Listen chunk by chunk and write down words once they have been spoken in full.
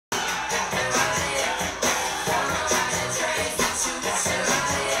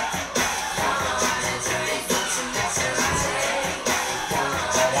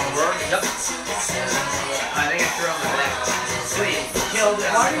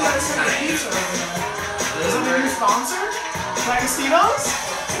guys send the pizza over there? Is it a new sponsor? D'Agostino's?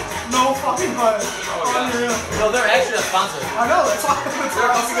 No fucking way. Unreal. No, they're actually a sponsor. I know, that's why. They're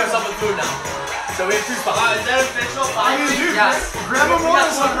hooking us up with food now. So we have 2 sponsors. Is that official? I mean, dude, Yes. Grandma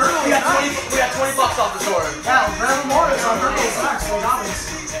Mora's on Hurdles. We got 20 bucks off the store. Yeah, Grandma Mora's on Hurdles next. They got this.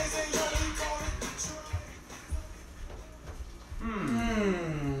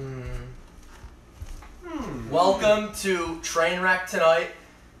 Welcome to Trainwreck tonight.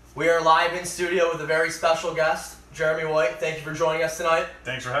 We are live in studio with a very special guest, Jeremy White. Thank you for joining us tonight.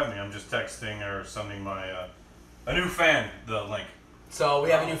 Thanks for having me. I'm just texting or sending my a new fan the link. So we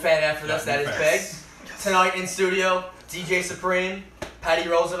have a new fan after this. Yeah, That new is fans. big. Tonight in studio, DJ Supreme, Petty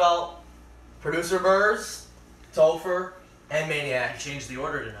Roosevelt, Producer Burrs, Topher, and Maniac. You changed the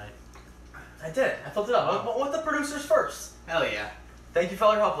order tonight. I did. I flipped it up. What the producers first? Hell yeah. Thank you for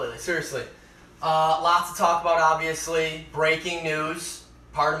all your help lately. Seriously. Lots to talk about, obviously. Breaking news.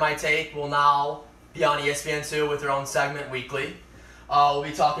 Part of my take will now be on ESPN2 with their own segment weekly. We'll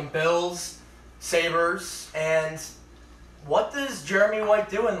be talking Bills, Sabres, and what does Jeremy White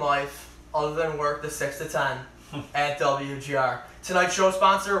do in life other than work the 6 to 10 at WGR? Tonight's show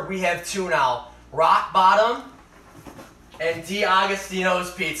sponsor, we have 2 now. Rock Bottom and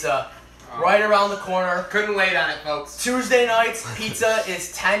D'Agostino's Pizza. Right around the corner. Couldn't wait on it, folks. Tuesday nights, pizza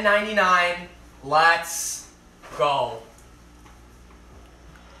is $10.99. Let's go.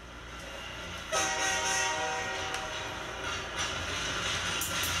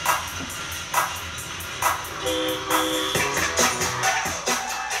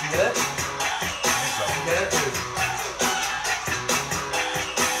 You get it? You get it?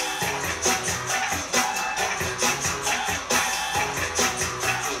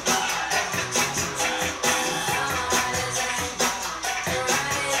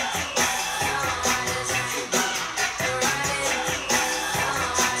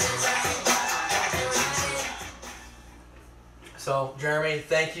 So, Jeremy,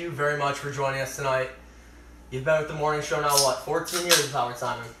 thank you very much for joining us tonight. You've been with the morning show now, what, 14 years with Howard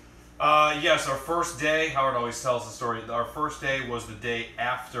Simon? Yes, our first day, Howard always tells the story, our first day was the day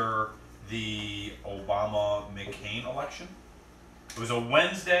after the Obama-McCain election. It was a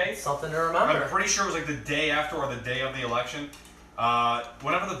Wednesday. Something to remember. I'm pretty sure it was like the day after or the day of the election.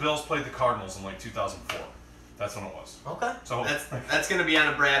 Whenever the Bills played the Cardinals in like 2004. That's when it was. Okay. So That's gonna be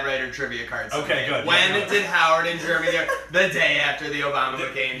on a Brad Ryder trivia card someday. Okay, good. When Yeah, did Howard and Jeremy there? The day after the Obama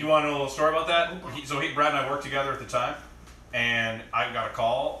McCain. You want to know a little story about that? Brad and I worked together at the time, and I got a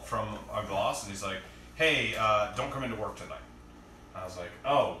call from our boss, and he's like, "Hey, don't come into work tonight." I was like,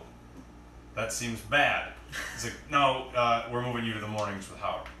 "Oh, that seems bad." He's like, "No, we're moving you to the mornings with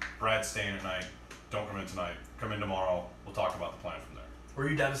Howard. Brad's staying at night. Don't come in tonight. Come in tomorrow. We'll talk about the plan from there." Were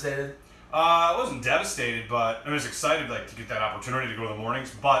you devastated? I wasn't devastated, but I was excited to get that opportunity to go to the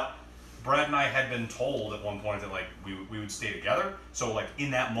mornings. But Brad and I had been told at one point that we would stay together. So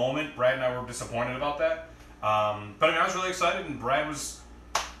in that moment, Brad and I were disappointed about that. But I mean, I was really excited, and Brad was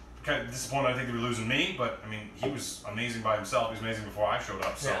kind of disappointed. I think they were losing me, but I mean, he was amazing by himself. He was amazing before I showed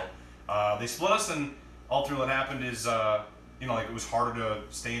up. So they split us, and ultimately what happened is it was harder to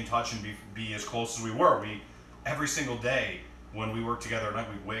stay in touch and be as close as we were. Every single day when we work together at night,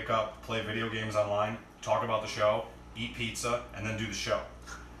 we wake up, play video games online, talk about the show, eat pizza, and then do the show.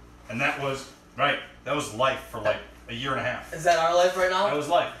 And that was life for a year and a half. Is that our life right now? That was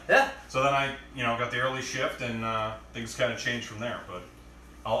life. Yeah. So then I, got the early shift, and things kind of changed from there. But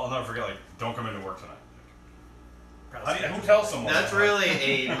I'll never forget, don't come into work tonight. Who tells someone? That's really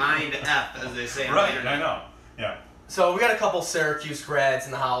a mind F, as they say. Right, I know. Yeah. So we got a couple Syracuse grads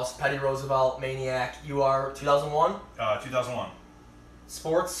in the house. Petty Roosevelt, Maniac. You are 2001? 2001.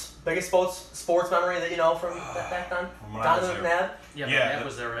 Biggest sports memory that you know from back then? From when I was Donovan there. McNabb? Yeah, Yeah, McNabb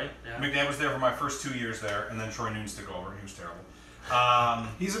was there, right? Yeah. McNabb was there for my first 2 years there, and then Troy Nunes took over. He was terrible.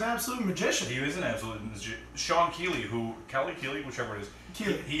 He's an absolute magician. He is an absolute magician. Sean Keeley, Kelly Keeley, whichever it is.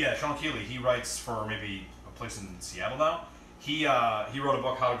 Keeley. Sean Keeley. He writes for maybe a place in Seattle now. He wrote a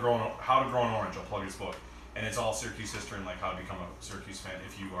book, How to Grow an Orange. I'll plug his book, and it's all Syracuse history and how to become a Syracuse fan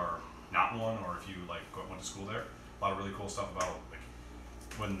if you are not one or if you went to school there. A lot of really cool stuff about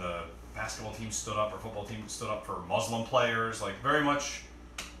when the basketball team stood up or football team stood up for Muslim players. Very much.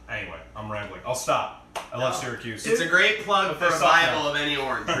 Anyway, I'm rambling. I'll stop. I love Syracuse. It's a great plug for a Bible of any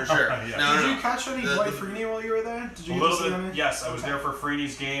orange, for sure. Yeah. Did you catch any Dwight Freeney while you were there? Did you A get to little see bit. him? Yes, I was there for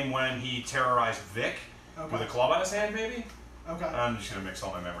Freeney's game when he terrorized Vic with a club on his hand, maybe. Okay. I'm just gonna mix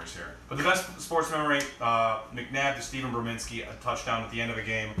all my memories here. But the best sports memory: McNabb to Steven Berminski, a touchdown at the end of a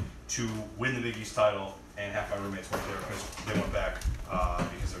game to win the Big East title, and half my roommates weren't there because they went back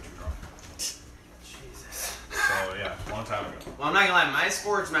because they're too drunk. Jesus. So yeah, one long time ago. Well, I'm not gonna lie, my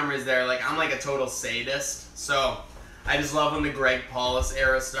sports memories there, like, I'm like a total sadist. So, I just love when the Greg Paulus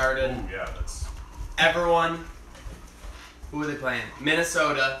era started. Ooh, yeah, that's. Everyone, who were they playing?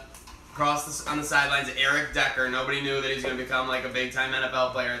 Minnesota, on the sidelines, Eric Decker. Nobody knew that he was going to become like a big-time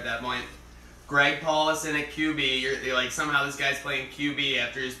NFL player at that point. Greg Paulus in at QB. You're like, somehow this guy's playing QB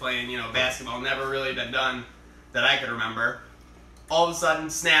after he's playing, basketball. Never really been done that I could remember. All of a sudden,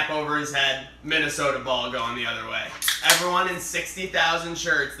 snap over his head, Minnesota ball going the other way. Everyone in 60,000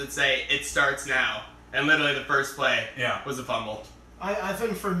 shirts that say, "It starts now." And literally the first play was a fumble. I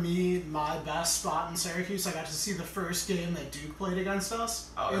think for me, my best spot in Syracuse, I got to see the first game that Duke played against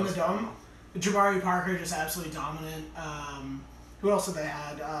us in the Dome. Jabari Parker just absolutely dominant. Who else did they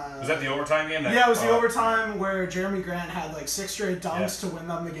had? Was that the overtime game? Yeah, it was the overtime where Jeremy Grant had like 6 straight dunks to win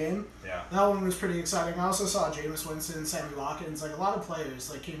them the game. Yeah. That one was pretty exciting. I also saw Jameis Winston, Sammy Watkins, like a lot of players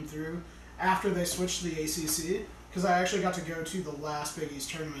like came through after they switched to the ACC, because I actually got to go to the last Big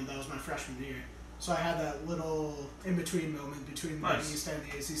East tournament. That was my freshman year. So I had that little in-between moment between the Big East and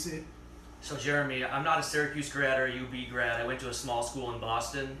the ACC. So Jeremy, I'm not a Syracuse grad or a UB grad. I went to a small school in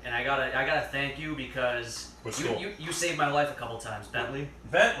Boston, and I gotta thank you because you saved my life a couple times. Bentley.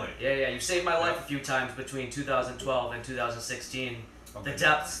 Yeah, you saved my life a few times between 2012 and 2016. Okay. The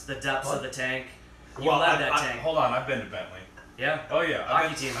depths of the tank. You led that tank. Hold on, I've been to Bentley. Yeah. Oh yeah,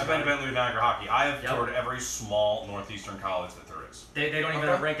 I've been to Bentley with Niagara Hockey. I have toured every small northeastern college that there is. They don't even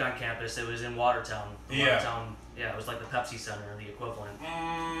have a rink on campus. It was in Watertown. Yeah, it was like the Pepsi Center, the equivalent.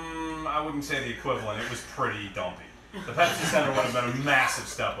 I wouldn't say the equivalent. It was pretty dumpy. The Pepsi Center would have been a massive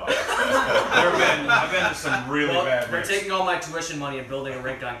step up. I've been to some really bad rinks. They're taking all my tuition money and building a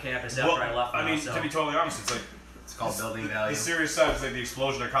rink on campus after I left. To be totally honest, it's like it's called building value. The serious side is like the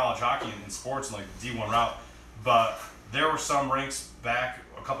explosion of college hockey and sports and like the D1 route, but there were some rinks back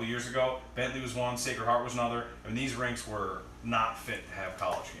a couple years ago. Bentley was one, Sacred Heart was another, and these rinks were not fit to have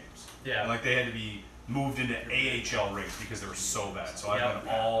college games. Yeah. And like they had to be moved into AHL rinks because they were so bad. So I've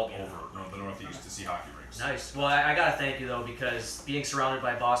been all over the Northeast to see hockey rinks. Nice. Well, I gotta thank you though, because being surrounded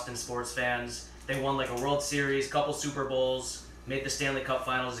by Boston sports fans, they won like a World Series, couple Super Bowls, made the Stanley Cup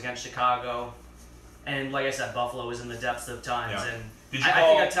Finals against Chicago, and like I said, Buffalo was in the depths of times. Yeah. And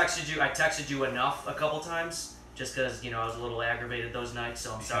I think I texted you enough a couple times. Just because, I was a little aggravated those nights,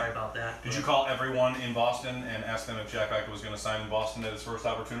 so I'm sorry about that. Did you call everyone in Boston and ask them if Jack Eichel was going to sign in Boston at his first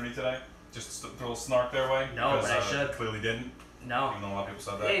opportunity today? Just a little snark their way? No, but I should. Clearly didn't. No. Even though a lot of people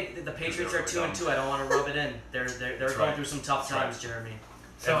said that. Hey, the Patriots are 2-2. I don't want to rub it in. They're going through some tough times, Jeremy.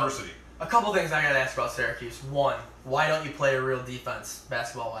 So, adversity. A couple things I got to ask about Syracuse. 1, why don't you play a real defense,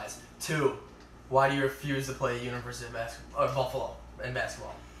 basketball-wise? 2, why do you refuse to play University of Buffalo in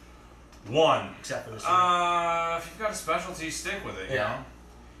basketball? 1. Except for this year. If you've got a specialty, stick with it, you know?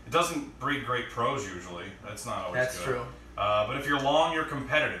 It doesn't breed great pros usually. That's not always good. That's true. But if you're long, you're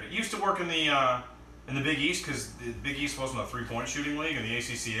competitive. It used to work in the Big East because the Big East wasn't a three-point shooting league and the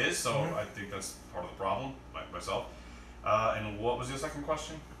ACC is, so I think that's part of the problem, myself. And what was your second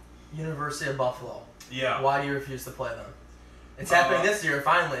question? University of Buffalo. Yeah. Why do you refuse to play them? It's happening this year,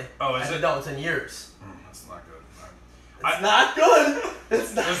 finally. Oh, is it? No, it's in years. That's not good. It's not good.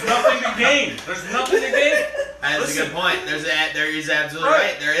 It's not. There's nothing to gain. There's nothing to gain. That's a good point. There is absolutely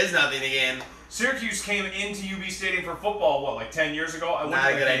right. There is nothing to gain. Syracuse came into UB Stadium for football, like 10 years ago?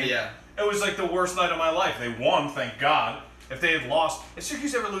 Not a good idea. It was like the worst night of my life. They won, thank God. If they had lost, if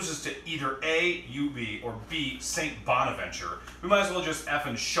Syracuse ever loses to either A, UB, or B, St. Bonaventure, we might as well just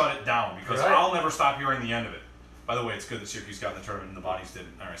effing shut it down because I'll never stop hearing the end of it. By the way, it's good that Syracuse got in the tournament and the Bodies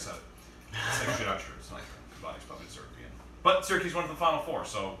didn't. All right, I said it. It's like shit out sure. It's not true. The Bodies probably deserve to be in. But Syracuse went to the Final Four,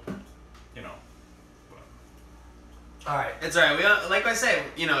 so, whatever. All right. It's all right. Like I say,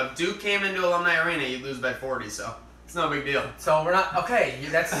 if Duke came into Alumni Arena, you'd lose by 40, so it's no big deal. So we're not, okay,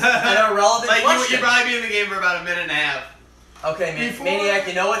 that's an irrelevant question. You'd probably be in the game for about a minute and a half. Okay, Maniac,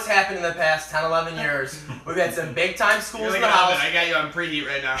 you know what's happened in the past 10, 11 years? We've had some big-time schools in the house. I got you on preheat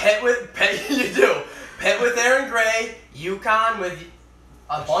right now. You do. Pitt with Aaron Gray, UConn with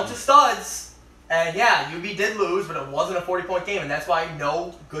a bunch of studs. And yeah, UB did lose, but it wasn't a 40-point game, and that's why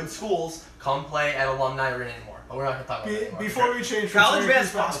no good schools come play at Alumni Arena anymore. But we're not going to talk about that anymore. Before we change from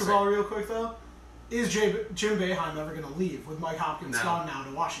Syracuse basketball real quick, though, is Jim Boeheim ever going to leave with Mike Hopkins gone now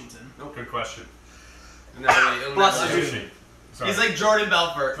to Washington? Nope. Good question. Bless you. Sorry. He's like Jordan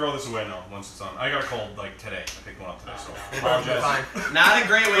Belfort. Throw this away now once it's on. I got a cold like today. I picked one up today, so apologize. Fine. Not a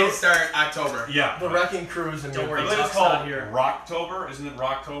great way to start October. Yeah. The Wrecking Crews and don't worry. I believe it's called Rocktober, isn't it?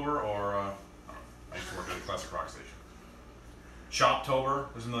 Rocktober or I used to work at a classic rock station. Shoptober.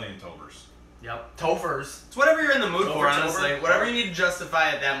 There's a million Tobers. Yep. Tofers. It's whatever you're in the mood for, honestly. Whatever you need to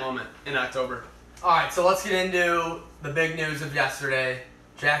justify at that moment in October. All right, so let's get into the big news of yesterday.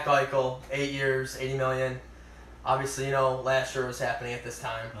 Jack Eichel, 8 years, $80 million. Obviously, you know, last year was happening at this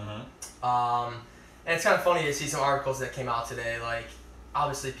time. And it's kind of funny to see some articles that came out today. Like,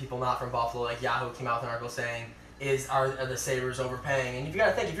 obviously, people not from Buffalo, like Yahoo came out with an article saying, are the Sabres overpaying? And you've got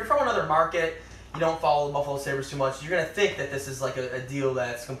to think, if you're from another market, you don't follow the Buffalo Sabres too much, you're going to think that this is like a deal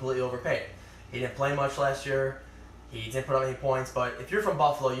that's completely overpaid. He didn't play much last year. He didn't put up any points. But if you're from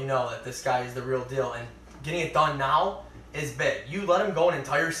Buffalo, you know that this guy is the real deal. And getting it done now is big. You let him go an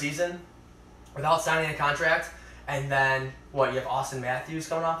entire season without signing a contract, and then, you have Austin Matthews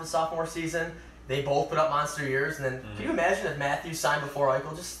coming off his sophomore season. They both put up monster years. And then, can you imagine if Matthews signed before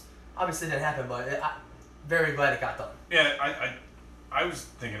Eichel? Just, obviously didn't happen, but very glad it got done. Yeah, I was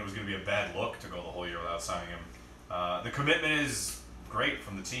thinking it was going to be a bad look to go the whole year without signing him. The commitment is great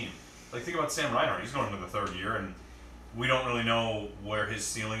from the team. Like, think about Sam Reinhart. He's going into the third year, and we don't really know where his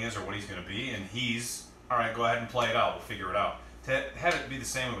ceiling is or what he's going to be. And he's, all right, go ahead and play it out. We'll figure it out. To have it be the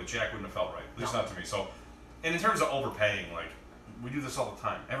same with Jack wouldn't have felt right. At least not to me. So, and in terms of overpaying, like, we do this all the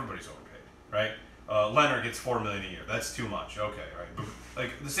time. Everybody's overpaid, right? Leonard gets $4 million a year. That's too much. Okay, right. But,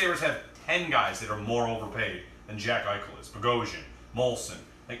 like, the Sabres have 10 guys that are more overpaid than Jack Eichel is. Bogosian, Molson,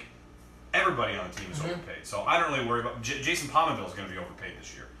 like, everybody on the team is overpaid. So I don't really worry about Jason Pominville is going to be overpaid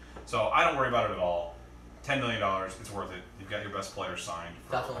this year. So I don't worry about it at all. $10 million, it's worth it. You've got your best player signed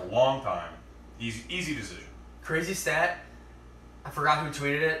for a long time. Easy decision. Crazy stat. I forgot who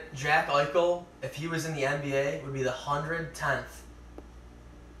tweeted it. Jack Eichel, if he was in the NBA, would be the 110th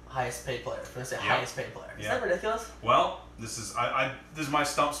highest paid player. I'm going to say highest paid player. Is that ridiculous? Well, this is my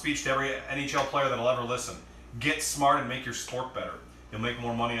stump speech to every NHL player that'll ever listen. Get smart and make your sport better. You'll make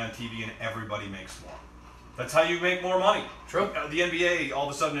more money on TV and everybody makes more. That's how you make more money. True. The NBA all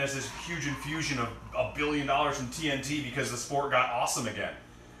of a sudden has this huge infusion of $1 billion in TNT because the sport got awesome again.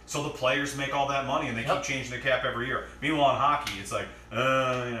 So the players make all that money and they keep changing the cap every year. Meanwhile, in hockey, it's like,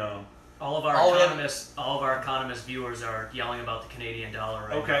 All of our economist viewers are yelling about the Canadian dollar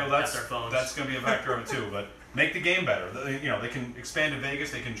right now. Well, that's going to be a factor of it too. But make the game better. They can expand to Vegas.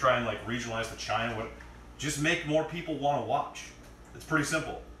 They can try and like regionalize to China. Just make more people want to watch. It's pretty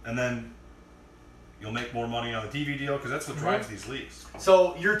simple, and then you'll make more money on the TV deal because that's what drives these leagues.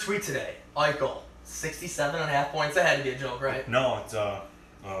 So your tweet today, Eichel, 67.5 points. That had to be a joke, right? No, it's a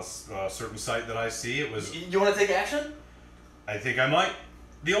certain site that I see. It was. You want to take action? I think I might.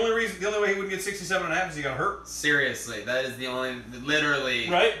 The only way he wouldn't get 67.5 is he got hurt. Seriously, that is the only, literally,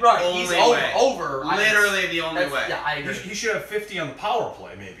 right. Only He's way. over. Literally the only way. Yeah, I agree. He should have 50 on the power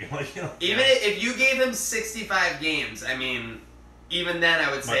play, maybe. Even if you gave him 65 games, I mean, even then I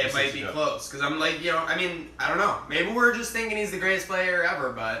would say it might be close. Because I'm like, I don't know. Maybe we're just thinking he's the greatest player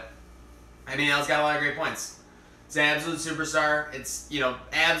ever, but he's got a lot of great points. It's an absolute superstar. It's,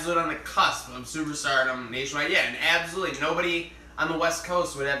 absolute on the cusp of superstardom nationwide. Yeah, and absolutely nobody on the West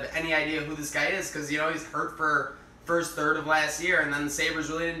Coast would have any idea who this guy is because, he's hurt for first third of last year, and then the Sabres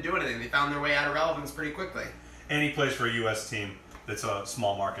really didn't do anything. They found their way out of relevance pretty quickly. And he plays for a U.S. team that's a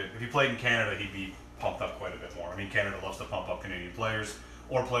small market. If he played in Canada, he'd be pumped up quite a bit more. Canada loves to pump up Canadian players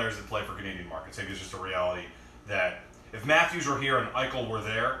or players that play for Canadian markets. I think it's just a reality that if Matthews were here and Eichel were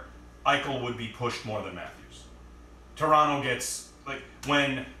there, Eichel would be pushed more than Matthews. Toronto gets,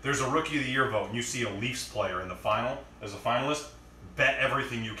 when there's a Rookie of the Year vote and you see a Leafs player in the final as a finalist, bet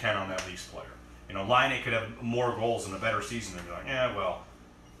everything you can on that Leafs player. Laine could have more goals and a better season and be like,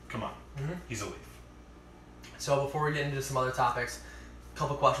 come on. He's a Leaf. So before we get into some other topics, a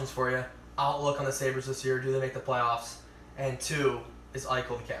couple questions for you. Outlook on the Sabres this year, do they make the playoffs? And 2, is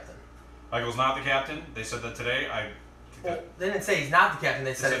Eichel the captain? Eichel's not the captain. They said that today. They didn't say he's not the captain.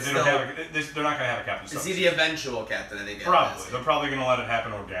 They said it's still... they're not going to have a captain. Is he the eventual captain, I think? Probably. They're probably going to let it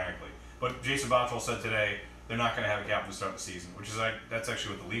happen organically. But Jason Botterill said today they're not going to have a captain to start the season, which is that's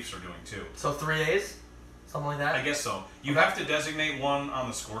actually what the Leafs are doing too. So 3 A's? Something like that? I guess so. You have to designate one on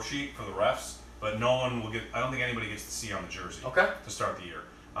the score sheet for the refs, but no one will get... I don't think anybody gets to see on the jersey to start the year.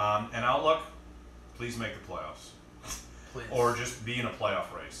 And Outlook, please make the playoffs. Please. Or just be in a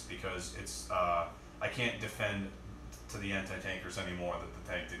playoff race because it's... I can't defend to the anti-tankers anymore that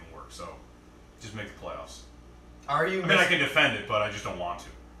the tank didn't work, so just make the playoffs. Are you... I can defend it, but I just don't want to.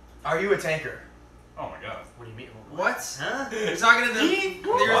 Are you a tanker? Oh my god. What do you mean? What? Huh? You're talking to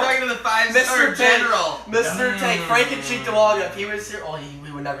the 5-star general. Mr. Tank, Frank and Cheek Dawaga, if he was here,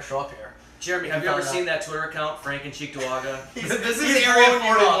 we would never show up here. Jeremy, have you ever seen that Twitter account, Frank and Cheek Dawaga? This is Area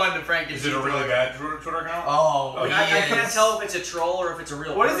 41 to Frank and Is Cheek it a really bad Twitter account? Oh, I can't tell if it's a troll or if it's a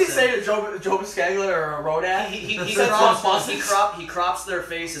real What person. does he say to Joe Biscaglia or Rodak? He crops their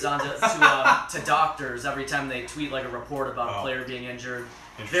faces onto to doctors every time they tweet like a report about a player being injured.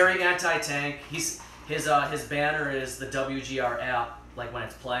 Very anti-tank. His banner is the WGR app, like when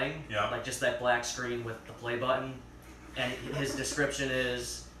it's playing. Yeah. Like just that black screen with the play button. And his description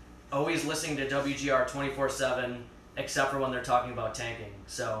is always listening to WGR 24/7, except for when they're talking about tanking.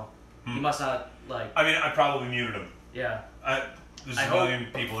 So he must not like. I mean, I probably muted him. Yeah. There's a million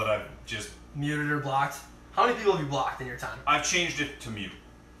people that I've just muted or blocked. How many people have you blocked in your time? I've changed it to mute.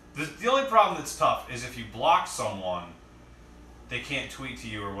 The only problem that's tough is if you block someone, they can't tweet to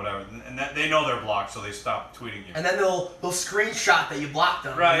you or whatever, and that they know they're blocked, so they stop tweeting you. And then they'll screenshot that you blocked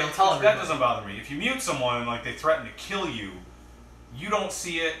them. Right. And they'll tell that everybody. doesn't bother me. If you mute someone and like they threaten to kill you, you don't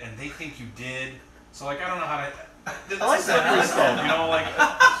see it, and they think you did. So like I don't know how to. I like that. Stuff, you know, like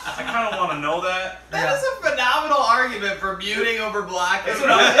I kind of want to know that. That is a phenomenal argument for muting over blocking. That's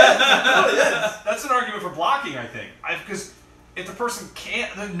what it is. That's an argument for blocking, I think. Because if the person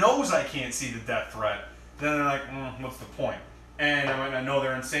knows I can't see the death threat, then they're like, what's the point? And I know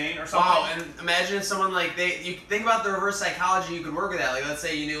they're insane or something. Wow, and imagine if someone like you think about the reverse psychology you could work with that. Like let's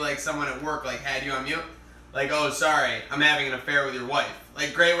say you knew like someone at work like had you on mute. Like, oh, sorry, I'm having an affair with your wife.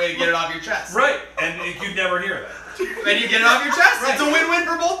 Like, great way to get it off your chest. Right, and you'd never hear that. Then you get it off your chest. Right. It's a win-win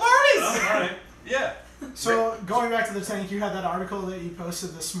for both parties. Oh, all right, yeah. So, going back to the tank, you had that article that you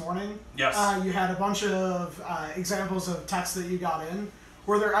posted this morning. Yes. You had a bunch of examples of texts that you got in.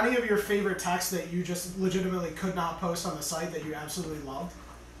 Were there any of your favorite texts that you just legitimately could not post on the site that you absolutely loved?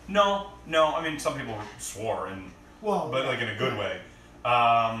 No. I mean, some people swore, but like in a good way.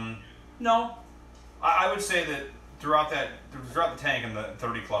 No. I would say that throughout the tank and the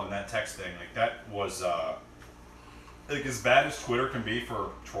 30 Club and that text thing, like that was like as bad as Twitter can be for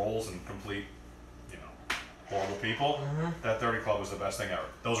trolls and complete, horrible people. That 30 Club was the best thing ever.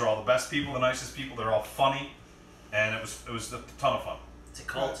 Those are all the best people, the nicest people. They're all funny, and it was a ton of fun. It's a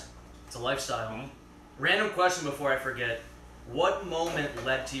cult. It's a lifestyle. Random question before I forget. What moment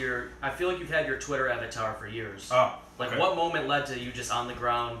led to your... I feel like you've had your Twitter avatar for years. Oh, okay. What moment led to you just on the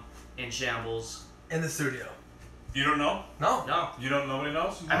ground, in shambles? In the studio. You don't know? No. You don't? Nobody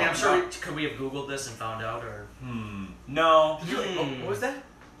knows? I mean, I'm sure. Could we have Googled this and found out, or? No. What was that?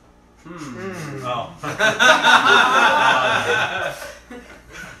 Oh.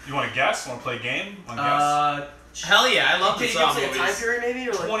 You want to guess? Want to play a game? Hell yeah, I love the song movies. Time period maybe,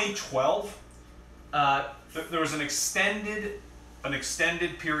 or like 2012. There was an extended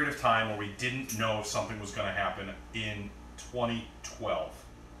period of time where we didn't know if something was going to happen in 2012.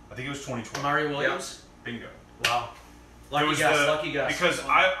 I think it was 2012. Mario Williams? Yeah. Bingo. Wow. Lucky guess. Because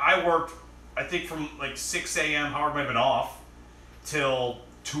I worked, I think from like 6 a.m., Howard might have been off, till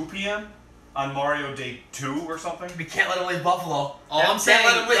 2 p.m. on Mario Day 2 or something. We can't let him leave Buffalo. All I'm saying,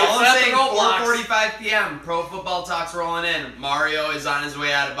 4:45 p.m. Pro Football Talk's rolling in. Mario is on his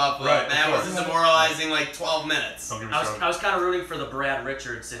way out of Buffalo. Right, that was a demoralizing like 12 minutes. I was kind of rooting for the Brad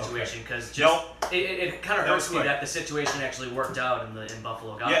Richards situation because it kind of hurts me that the situation actually worked out in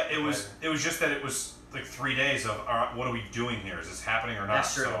Buffalo. It was just that it was like 3 days of what are we doing here? Is this happening or not?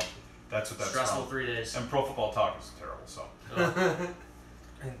 That's true. So that's what that's stressful from. 3 days. And Pro Football Talk is terrible. So.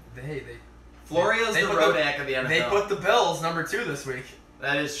 And they Florio's the Rodak of the NFL. They put the Bills #2 this week.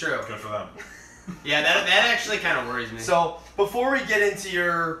 That is true. Good for them. Yeah, that actually kind of worries me. So before we get into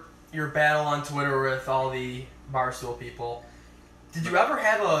your battle on Twitter with all the Barstool people, did you ever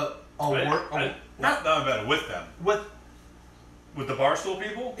have not battle with them. With the Barstool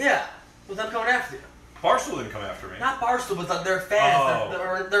people? Yeah, with them coming after you. Barstool didn't come after me. Not Barstool, but their fans.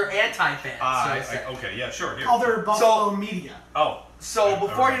 They're anti-fans. Okay, yeah, sure. Here. Other Buffalo media. Oh. So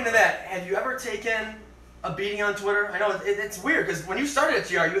before you get into that, have you ever taken a beating on Twitter? I know it's weird because when you started at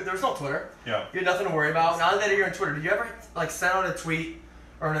GR, there was no Twitter. Yeah. You had nothing to worry about. Now that you're on Twitter, did you ever like send out a tweet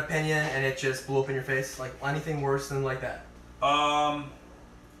or an opinion and it just blew up in your face? Like anything worse than like that?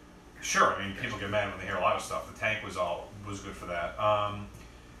 Sure. I mean, people get mad when they hear a lot of stuff. The tank was good for that. I'm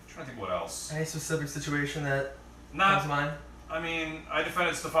trying to think what else. Any specific situation that comes to mind? I mean, I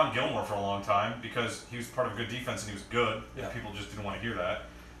defended Stephon Gilmore for a long time because he was part of a good defense and he was good. Yeah. And people just didn't want to hear that.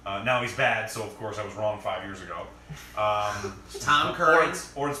 Now he's bad, so of course I was wrong 5 years ago. Tom Curran.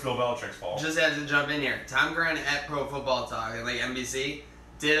 Or it's Bill Belichick's fault. Just had to jump in here. Tom Curran at Pro Football Talk and like NBC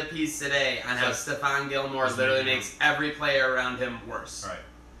did a piece today on how Stephon Gilmore literally makes every player around him worse. Right.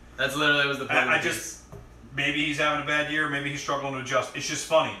 That's literally was the point. Maybe he's having a bad year, maybe he's struggling to adjust. It's just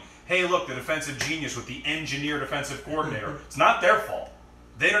funny. Hey, look, the defensive genius with the engineered offensive coordinator. It's not their fault.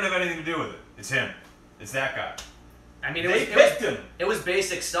 They don't have anything to do with it. It's him. It's that guy. I mean, they picked him. It was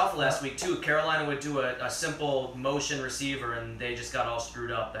basic stuff last week, too. Carolina would do a simple motion receiver, and they just got all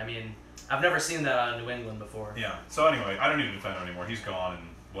screwed up. I mean, I've never seen that out of New England before. Yeah. So anyway, I don't need to defend him anymore. He's gone and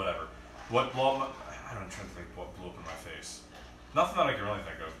whatever. I don't try to think what blew up in my face. Nothing that I can really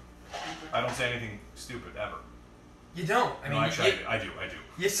think of. I don't say anything stupid ever. You don't. I mean, no, actually, I do.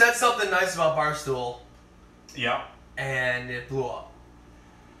 You said something nice about Barstool. Yeah. And it blew up.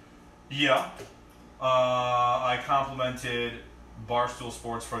 Yeah. I complimented Barstool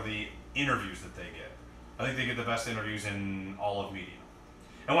Sports for the interviews that they get. I think they get the best interviews in all of media.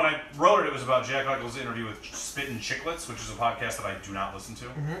 And when I wrote it was about Jack Eichel's interview with Spittin' Chicklets, which is a podcast that I do not listen to.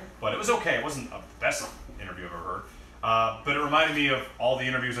 Mm-hmm. But it was okay. It wasn't the best interview I've ever heard. But it reminded me of all the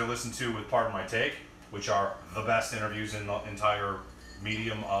interviews I listened to with Pardon My Take, which are the best interviews in the entire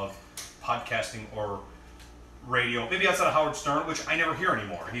medium of podcasting or radio. Maybe outside of Howard Stern, which I never hear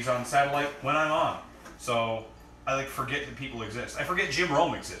anymore. He's on satellite when I'm on. So I forget that people exist. I forget Jim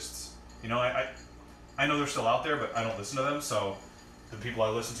Rome exists. You know, I know they're still out there, but I don't listen to them. So the people I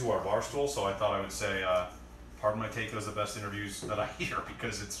listen to are Barstool. So I thought I would say, Pardon My Take, those are the best interviews that I hear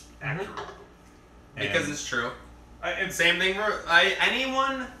because it's accurate. Because it's true. Same thing for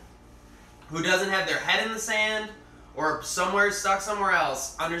anyone who doesn't have their head in the sand or stuck somewhere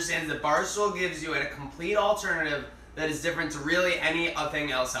else understands that Barstool gives you a complete alternative that is different to really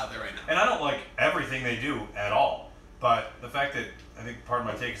anything else out there right now. And I don't like everything they do at all, but the fact that I think Pardon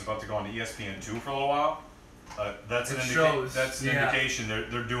My Take is about to go on to ESPN2 for a little while, that's an indication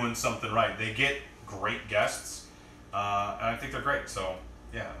they're doing something right. They get great guests, and I think they're great. So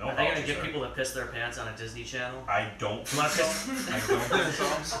yeah, no. Are they gonna get people to piss their pants on a Disney Channel? I don't think so. I don't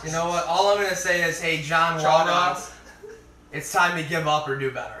think so. You know what? All I'm gonna say is, hey, John Waldron, it's time to give up or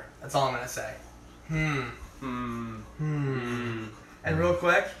do better. That's all I'm gonna say. And real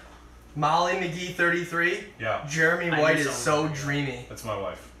quick, Molly McGee 33. Yeah. Jeremy White is so dreamy. That's my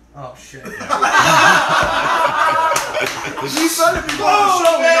wife. Oh shit. You said it before the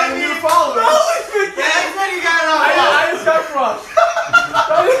show. We got a new follower. You got it on. I just got crushed.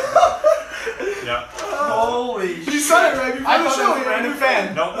 Yeah. Holy shit. You said it right before the show. We got a new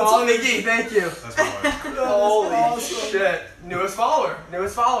fan. No, Molly McGee, thank you. That's my wife. Holy awesome. shit. Newest follower.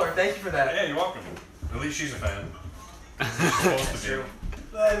 Thank you for that. Yeah, you're welcome. At least she's a fan. Supposed to be.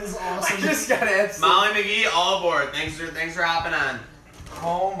 That is awesome. I just got answered. Molly McGee, all aboard. Thanks for hopping on.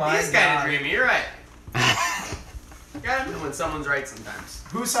 Oh my god. He's kind of dreamy. You're right. You gotta know when someone's right sometimes.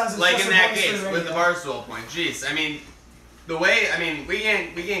 Who says it's Like just in a that bonus case for with the radio? Barstool point. Jeez, I mean, we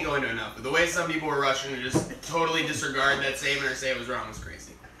can't go into it enough. But the way some people were rushing to just totally disregard that statement or say it was wrong was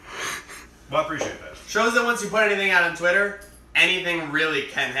crazy. Well, I appreciate that. Shows that once you put anything out on Twitter, anything really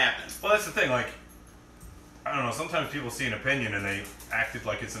can happen. Well, that's the thing. Like, I don't know. Sometimes people see an opinion and they acted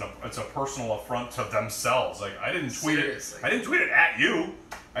like it's a personal affront to themselves. Like, I didn't tweet Seriously. it. I didn't tweet it at you.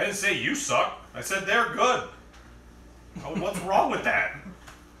 I didn't say you suck. I said they're good. Oh, what's wrong with that?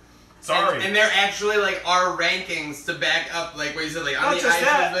 Sorry. And there actually like are rankings to back up like what you said like on Not the just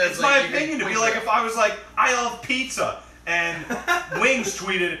that. list, It's like, my you can opinion to be point like to if I was like I love pizza and Wings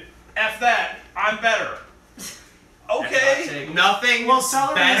tweeted F that I'm better. Okay. nothing Well,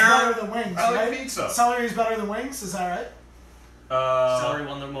 celery is better better. than wings, I like right? pizza. Celery is better than wings, is that right? Celery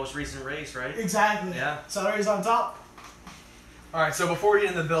won the most recent race, right? Exactly. Yeah. Celery's on top. Alright, so before we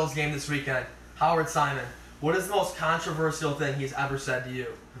get into the Bills game this weekend, Howard Simon, what is the most controversial thing he's ever said to you?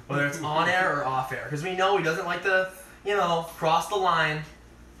 Whether it's on air or off air. Because we know he doesn't like to, cross the line.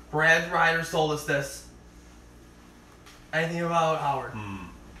 Brad Ryder's told us this. Anything about Howard?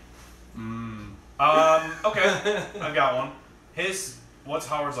 Okay, I've got one. What's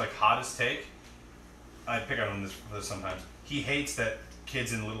Howard's like hottest take? I pick on this sometimes. He hates that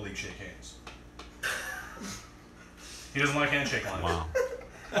kids in Little League shake hands. He doesn't like handshake lines. Wow.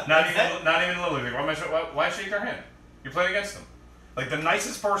 Not even Little League. Why shake their hand? You're playing against them. Like the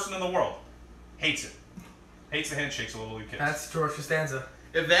nicest person in the world hates it. Hates the handshakes of Little League kids. That's George Costanza.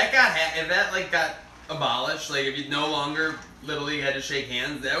 If that got abolished, like if you no longer Little League had to shake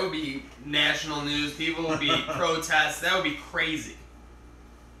hands, that would be national news. People would be protests. That would be crazy.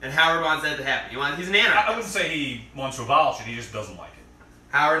 And Howard wants that to happen. He's an anarchist. I wouldn't say he wants to abolish it. He just doesn't like it.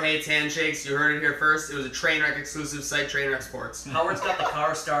 Howard hates handshakes. You heard it here first. It was a Trainwreck exclusive site, Trainwreck Sports. Howard's got the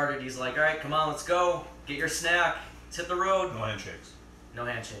car started. He's like, all right, come on, let's go. Get your snack. Let's hit the road. No handshakes. No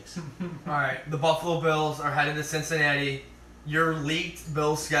handshakes. Alright, the Buffalo Bills are headed to Cincinnati. Your leaked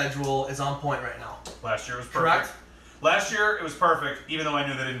Bills schedule is on point right now. Last year was perfect. Correct? Last year it was perfect, even though I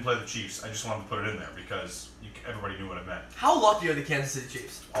knew they didn't play the Chiefs. I just wanted to put it in there because everybody knew what it meant. How lucky are the Kansas City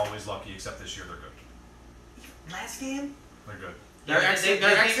Chiefs? Always lucky, except this year they're good. Last game? They're good. Their they-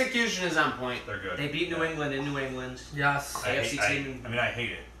 execution is on point. They're good. They beat New England in New England. Yes. AFC team. I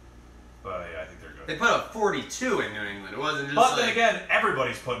hate it. But yeah, I think they're good. They put up 42 in New England. It wasn't just. But then again,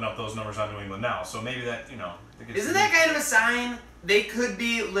 everybody's putting up those numbers on New England now, so maybe that Isn't that kind of a sign? They could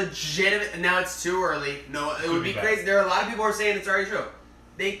be legitimate. Now it's too early. No, it would be crazy. There are a lot of people who are saying it's already true.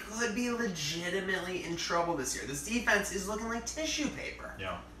 They could be legitimately in trouble this year. This defense is looking like tissue paper.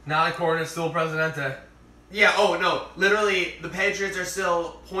 Yeah. Not according to still Presidente. Yeah. Oh no. Literally, the Patriots are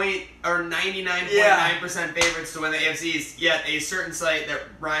still 99.9% favorites to win the AFC East. Yet a certain site that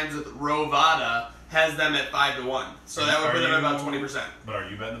rhymes with Rovada has them at 5-1. So that would put them at about 20%. But are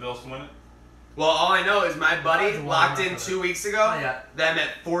you betting the Bills to win it? Well, all I know is my buddy 5-1 locked in 2 weeks ago. Them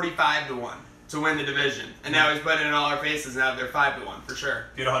at 45-1 to win the division, and now he's putting it in all our faces. Now they're 5-1 for sure.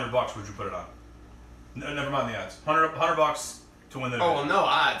 If you had $100, would you put it on? No, never mind the odds. $100 to win the division. Oh well, no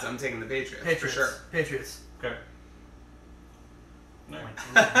odds. I'm taking the Patriots for sure. Patriots. Okay. Well,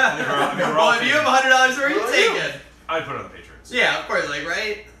 if you have $100, where are you taking? I'd put it on the Patriots. Yeah, of course. Like,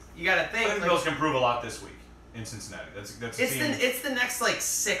 right? You gotta think. I think the Bills can prove a lot this week in Cincinnati. That's a team. It's the next like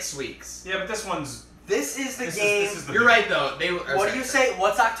 6 weeks. Yeah, but this one's. This is the game. You're right though. What do you say?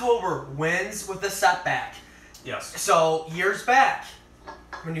 What's October? Wins with a setback. Yes. So years back,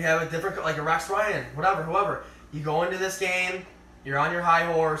 when you have a different, like a Rex Ryan, whoever, you go into this game, you're on your high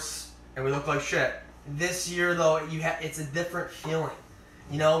horse, and we look like shit. This year though, it's a different feeling.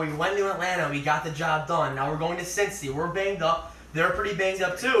 You know, we went to Atlanta, we got the job done. Now we're going to Cincy. We're banged up. They're pretty banged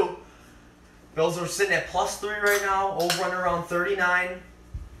up too. Bills are sitting at +3 right now, over and around 39.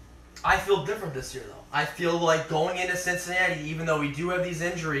 I feel different this year, though. I feel like going into Cincinnati, even though we do have these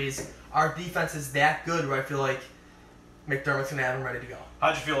injuries, our defense is that good where I feel like McDermott's going to have them ready to go.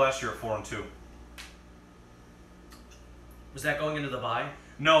 How'd you feel last year at 4-2? Was that going into the bye?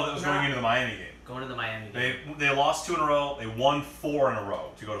 No, that was going into the Miami game. Going into the Miami game. They lost 2 in a row. They won 4 in a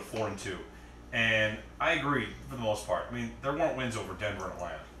row to go to 4-2. And I agree for the most part. I mean, there weren't wins over Denver and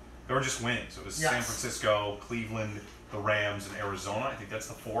Atlanta. There were just wins. It was San Francisco, Cleveland, the Rams, and Arizona. I think that's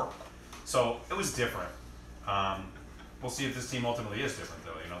the 4. So it was different. We'll see if this team ultimately is different,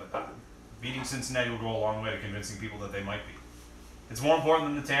 though. You know, beating Cincinnati will go a long way to convincing people that they might be. It's more important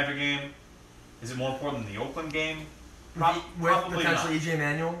than the Tampa game. Is it more important than the Oakland game? With Probably potentially not. EJ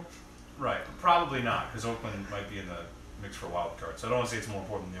Manuel? Right. Probably not, because Oakland might be in the mix for a wild card. So I don't want to say it's more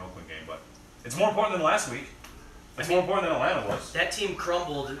important than the Oakland game, but it's more important than last week. It's more important than Atlanta was. That team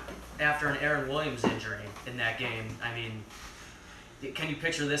crumbled after an Aaron Williams injury in that game. I mean, can you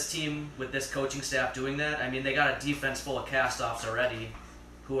picture this team with this coaching staff doing that? I mean, they got a defense full of cast-offs already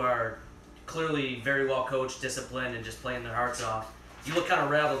who are clearly very well coached, disciplined, and just playing their hearts off. You look kind of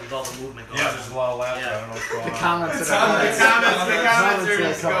rattled with all the movement going on. Yeah, there's a lot of laughter. Yeah. I don't know what's going on. The comments are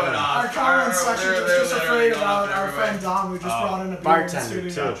just going off. Our comment section was just afraid about our friend Dom, who just brought in a beer in the bartender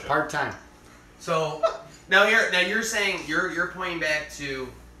studio. too, part-time. So now you're saying you're pointing back to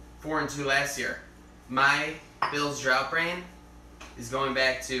 4-2 last year. My Bills drought brain is going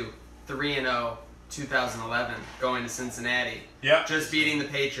back to 3-0 2011, going to Cincinnati. Yeah. Just beating the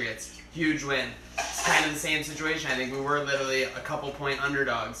Patriots. Huge win. It's kind of the same situation. I think we were literally a couple point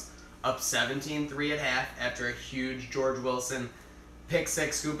underdogs, up 17-3 at half after a huge George Wilson pick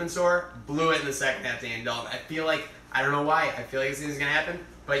six scoop and soar, blew it in the second half to Andy Dalton. I feel like, I don't know why, I feel like this is going to happen,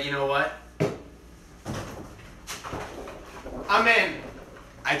 but you know what? I'm in.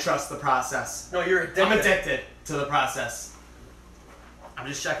 I trust the process. No, you're addicted. I'm addicted to the process. I'm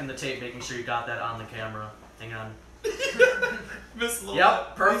just checking the tape, making sure you got that on the camera. Hang on.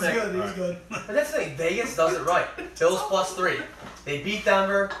 Yep, perfect. He's good, he's good. But that's the thing, Vegas does it right. Bills +3. They beat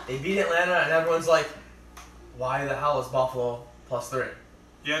Denver, they beat Atlanta, and everyone's like, why the hell is Buffalo +3?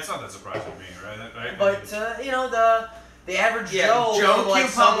 Yeah, it's not that surprising to me, right? But, you know, the average Joe from, like,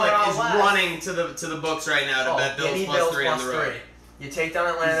 Q somewhere Public out is west. running to the books right now to bet give me Bills +3 on the road. You take down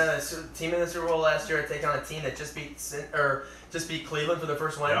Atlanta, the team in the Super Bowl last year, take on a team that just beat Cleveland for their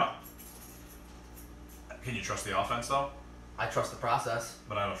first win. Yeah. Can you trust the offense, though? I trust the process.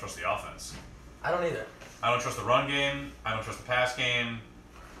 But I don't trust the offense. I don't either. I don't trust the run game. I don't trust the pass game.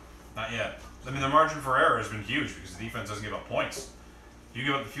 Not yet. I mean, the margin for error has been huge because the defense doesn't give up points. You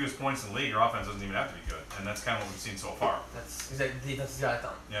give up the fewest points in the league, your offense doesn't even have to be good. And that's kind of what we've seen so far. That's exactly the defense has got it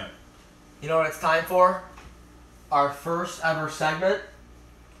done. Yeah. You know what it's time for? Our first ever segment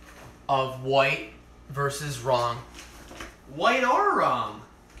of White versus Wrong. White or wrong?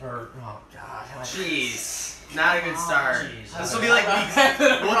 Or, oh, God. Jeez. Not a good start. Jeez. This will be like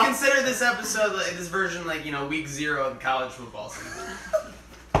we'll consider this episode, this version, like, you know, week 0 of the college football season.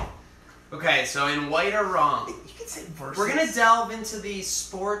 Okay, so in White or Wrong, You can say versus. we're going to delve into the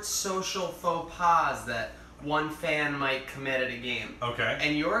sports social faux pas that one fan might commit at a game. Okay.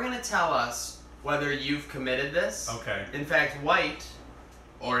 And you're going to tell us whether you've committed this. Okay. In fact, White,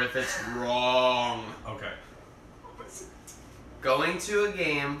 or if it's wrong. Okay. Going to a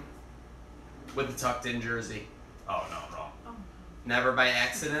game with a tucked-in jersey. Oh, no, wrong. Never by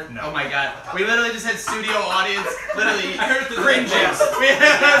accident? No. Oh my god. We literally just had studio audience literally cringes.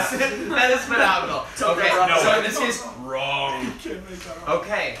 That is phenomenal. Okay, No, so wait. in this case, wrong.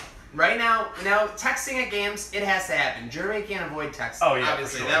 Okay. Right now texting at games, it has to happen. Jeremy can't avoid texting. Oh, yeah, for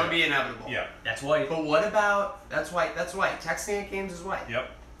obviously. sure, That yeah. would be inevitable. Yeah. That's white. But what about, that's white. Texting at games is white. Yep.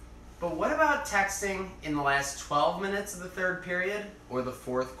 But what about texting in the last 12 minutes of the third period or the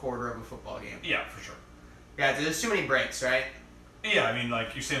fourth quarter of a football game? Yeah, for sure. Yeah, there's too many breaks, right? Yeah, I mean,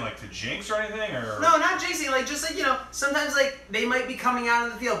 like, you saying, like, to jinx or anything, or? No, not jinxing. Like, just like, you know, sometimes, like, they might be coming out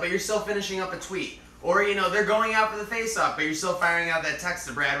of the field, but you're still finishing up a tweet. Or, you know, they're going out for the face-off, but you're still firing out that text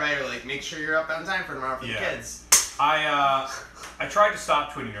to Brad Ryder, like, make sure you're up on time for tomorrow for the kids. I tried to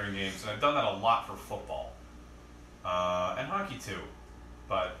stop tweeting during games, and I've done that a lot for football. And hockey, too.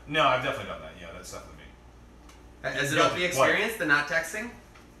 But, no, I've definitely done that. Yeah, that's definitely me. Has it helped the experience, the not texting?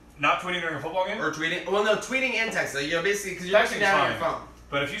 Not tweeting during a football game? Or tweeting? Well, no, tweeting and texting. Like, you know, basically, because you're looking Texting's down at your fine. phone.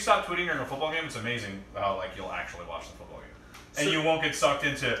 But if you stop tweeting during a football game, it's amazing how, like, you'll actually watch the football game. And So- you won't get sucked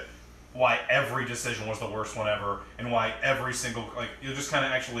into why every decision was the worst one ever, and why every single, like, you'll just kind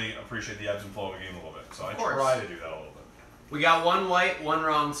of actually appreciate the ebbs and flow of a game a little bit. So I course. try to do that a little bit. We got one white, one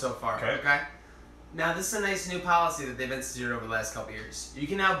wrong so far. Okay. Now, this is a nice new policy that they've instituted over the last couple years. You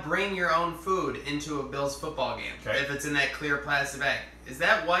can now bring your own food into a Bills football game if it's in that clear plastic bag. Is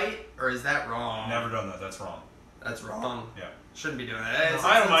that white or is that wrong? Never done that. That's wrong. That's wrong. Yeah. Shouldn't be doing that.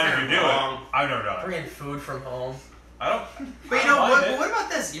 I don't mind if you do wrong. it. I've never done it. Bringing food from home. I don't. But you I know, don't mind it. what about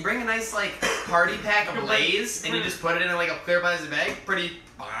this? You bring a nice, like, party pack of Lay's and you just put it in, like, a clear plastic bag? Pretty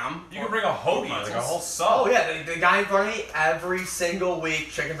bomb. You can bring a hoagie, like a whole sub. Oh yeah, the guy in front of me every single week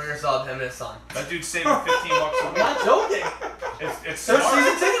chicken finger sub, him and his son. That dude's saving $15 a I'm week. not joking. It's They're smart.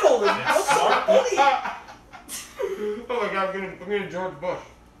 season ticket holders. It's What's so smart. funny? Oh my god, I'm gonna George Bush.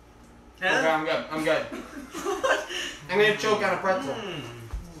 Yeah? Okay, I'm good. I'm good. I'm gonna choke on a pretzel.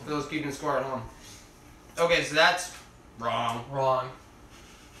 For those keeping score at home. Okay, so that's wrong. Wrong.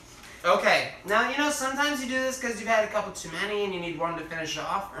 Okay, now you know sometimes you do this because you've had a couple too many and you need one to finish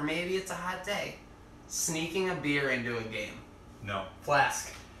off, or maybe it's a hot day. Sneaking a beer into a game. No.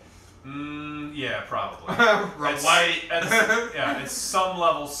 Flask. Yeah, probably. It's- White. yeah, it's some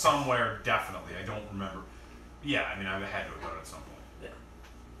level somewhere, definitely. I don't remember. Yeah, I mean, I had to have done it at some point.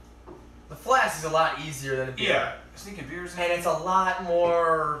 The flask is a lot easier than a beer. Yeah. Sneaking beers in. And it's a lot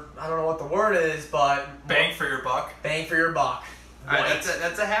more, I don't know what the word is, but Bang for your buck. bang for your buck. Alright, White.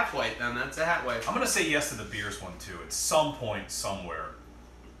 that's a half white then. That's a half white. I'm gonna say yes to the beers one too. At some point, somewhere.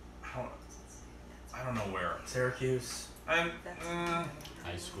 I don't know where. Syracuse. High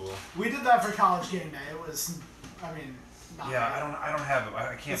school. We did that for college game day. It was, I mean, not Yeah, I don't have it.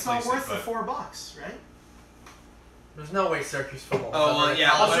 I can't It's place not worth it. the But $4, right? There's no way Syracuse football. Oh well, yeah.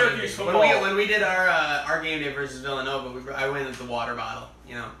 College Well, Syracuse when we did our game day versus Villanova, I went with the water bottle.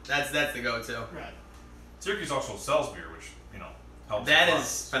 You know, that's the go-to. Right. Syracuse also sells beer, which helps. That a lot.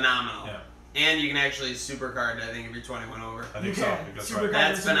 is phenomenal. Yeah. And you can actually supercard, I think, if you're 21 over. I You think so. can. I think that's Super right.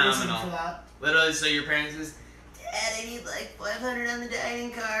 That's Guard is amazing phenomenal. For that. Literally, so your parents says, Dad, I need like 500 on the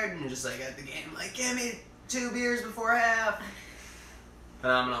dining card, and you're just like at the game, like, give me 2 beers before half.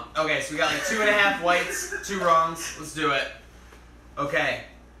 Phenomenal. Okay, so we got like 2.5 whites, 2 wrongs. Let's do it. Okay,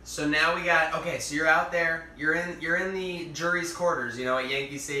 so now we got. Okay, so you're out there. You're in the jury's quarters. You know, at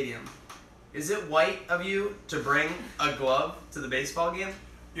Yankee Stadium. Is it white of you to bring a glove to the baseball game?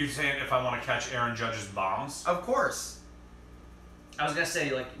 You're saying if I want to catch Aaron Judge's bombs? Of course. I was gonna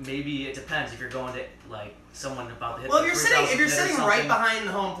say, like, maybe it depends if you're going to, like, someone about to hit. Well, the if you're 3,000 sitting hit or right something. behind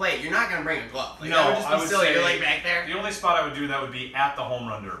the home plate, you're not gonna bring a glove. Like, No, that would just I be would silly. say- You're like back there. The only spot I would do that would be at the home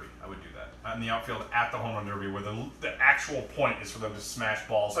run derby. I would do that. In the outfield at the home run derby, where the actual point is for them to smash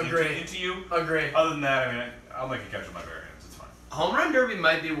balls Agree. into you. Agree. Other than that, I mean, I'll make a catch with my bare hands. It's fine. Home run derby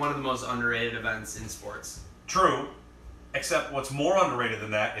might be one of the most underrated events in sports. True. Except what's more underrated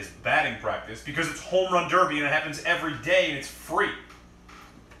than that is batting practice, because it's home run derby and it happens every day and it's free.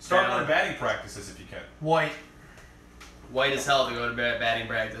 Start Valid. more batting practices if you can. White. White as hell to go to batting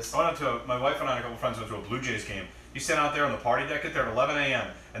practice. I went out to my wife and I and a couple friends went to a Blue Jays game. You sit out there on the party deck, get there at 11 a.m.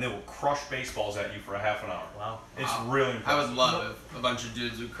 and they will crush baseballs at you for a half an hour. Wow. It's Wow. really I impressive. would love if a bunch of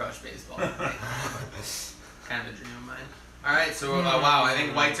dudes would crush baseball. Kind of a dream of mine. All right, so wow, I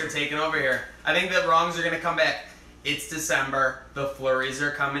think whites are taking over here. I think the wrongs are gonna come back. It's December. The flurries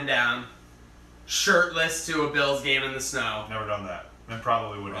are coming down. Shirtless to a Bills game in the snow. Never done that. And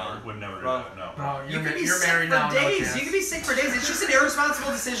probably would never do that. No. Bro, You could be you're sick married for now. No days. chance. You could be sick for days. It's just an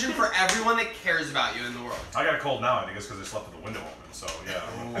irresponsible decision for everyone that cares about you in the world. I got a cold now. I think it's because I slept with the window open. So yeah,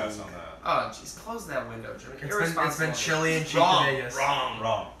 I'm gonna pass on that. Oh, jeez, close that window, Jimmy. It's been chilly and cheap Wrong. in Vegas.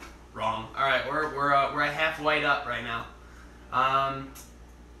 Wrong. All right, we're a half white up right now.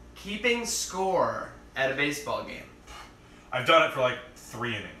 Keeping score at a baseball game. I've done it for like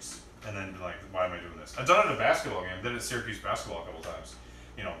 3 innings, and then like, why am I doing this? I've done it at a basketball game. Did it at Syracuse basketball a couple times.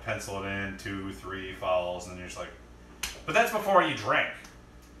 You know, pencil it in, 2, 3 fouls, and then you're just like. But that's before you drink,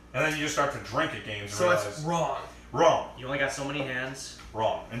 and then you just start to drink at games. And So realize, it's wrong. Wrong. You only got so many hands.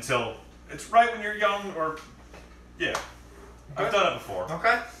 Wrong. Until it's right when you're young, or yeah. I've done it before.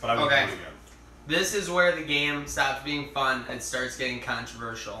 Okay. But I wouldn't do it again. This is where the game stops being fun and starts getting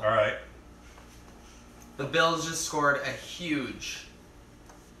controversial. All right. The Bills just scored a huge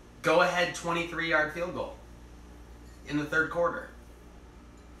go-ahead 23-yard field goal in the third quarter.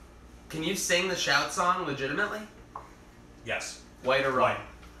 Can you sing the shout song legitimately? Yes. White or wrong?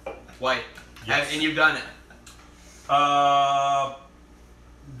 White. Yes. And you've done it.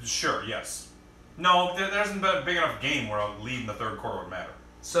 Sure. Yes. No, there hasn't been a big enough game where a lead in the third quarter would matter.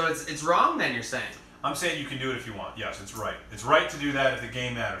 So it's wrong then, you're saying? I'm saying you can do it if you want. Yes, it's right. It's right to do that if the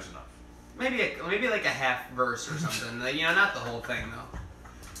game matters enough. Maybe like a half verse or something. Like, you know, not the whole thing though.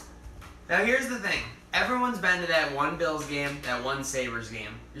 Now here's the thing. Everyone's been to that one Bills game, that one Sabres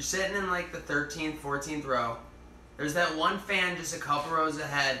game. You're sitting in like the 13th, 14th row. There's that one fan just a couple rows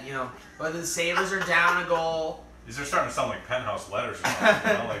ahead, you know, whether the Sabres are down a goal. These are starting to sound like penthouse letters or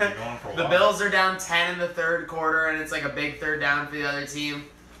something, you know? Like you're going for a The while. Bills are down 10 in the third quarter and it's like a big third down for the other team.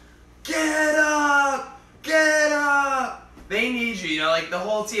 Get up! Get up! They need you, you know, like the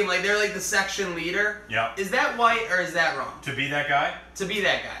whole team, like they're like the section leader. Yeah. Is that white or is that wrong? To be that guy? To be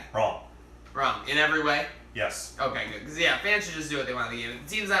that guy. Wrong. Wrong. In every way? Yes. Okay, good. Because, yeah, fans should just do what they want in the game. If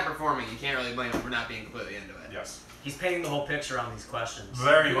the team's not performing, you can't really blame them for not being completely into it. Yes. He's painting the whole picture on these questions.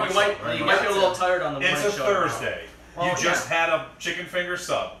 Very much You so, might, very you much might be a little tired on the It's morning a show Thursday. Well, You just had a chicken finger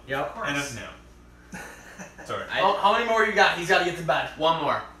sub. Yeah, of course. And it's no. Sorry. How many more you got? He's got to get to bed. One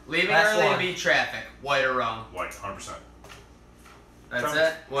more. Leaving Last early one. to beat traffic. White or wrong? White, 100%. That's Trump.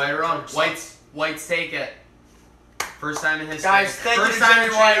 it? White or wrong? Trump. Whites take it. First time in history. Guys, thank First you, time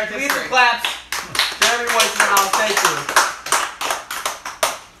Jeremy in White. Trader Please history. claps. Jeremy White's in the house. Thank you.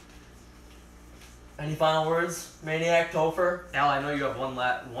 Any final words, Maniac, Topher? Al, I know you have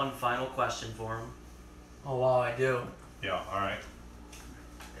one final question for him. Oh, wow, I do. Yeah, alright.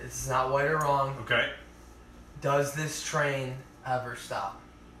 It's not white or wrong. Okay. Does this train ever stop?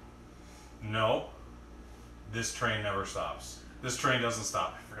 No. This train never stops. This train doesn't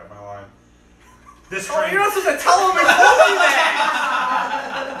stop. I forgot my line. This Oh, train. you're not supposed to tell him before me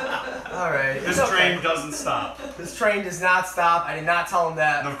that! Alright. This train doesn't stop. This train does not stop. I did not tell him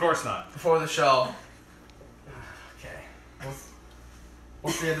that And of course not. before the show. Okay.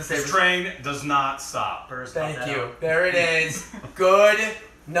 We'll see you at the This Sabres. train does not stop. First, Thank you. There it is. Good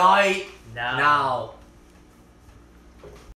night Now. now.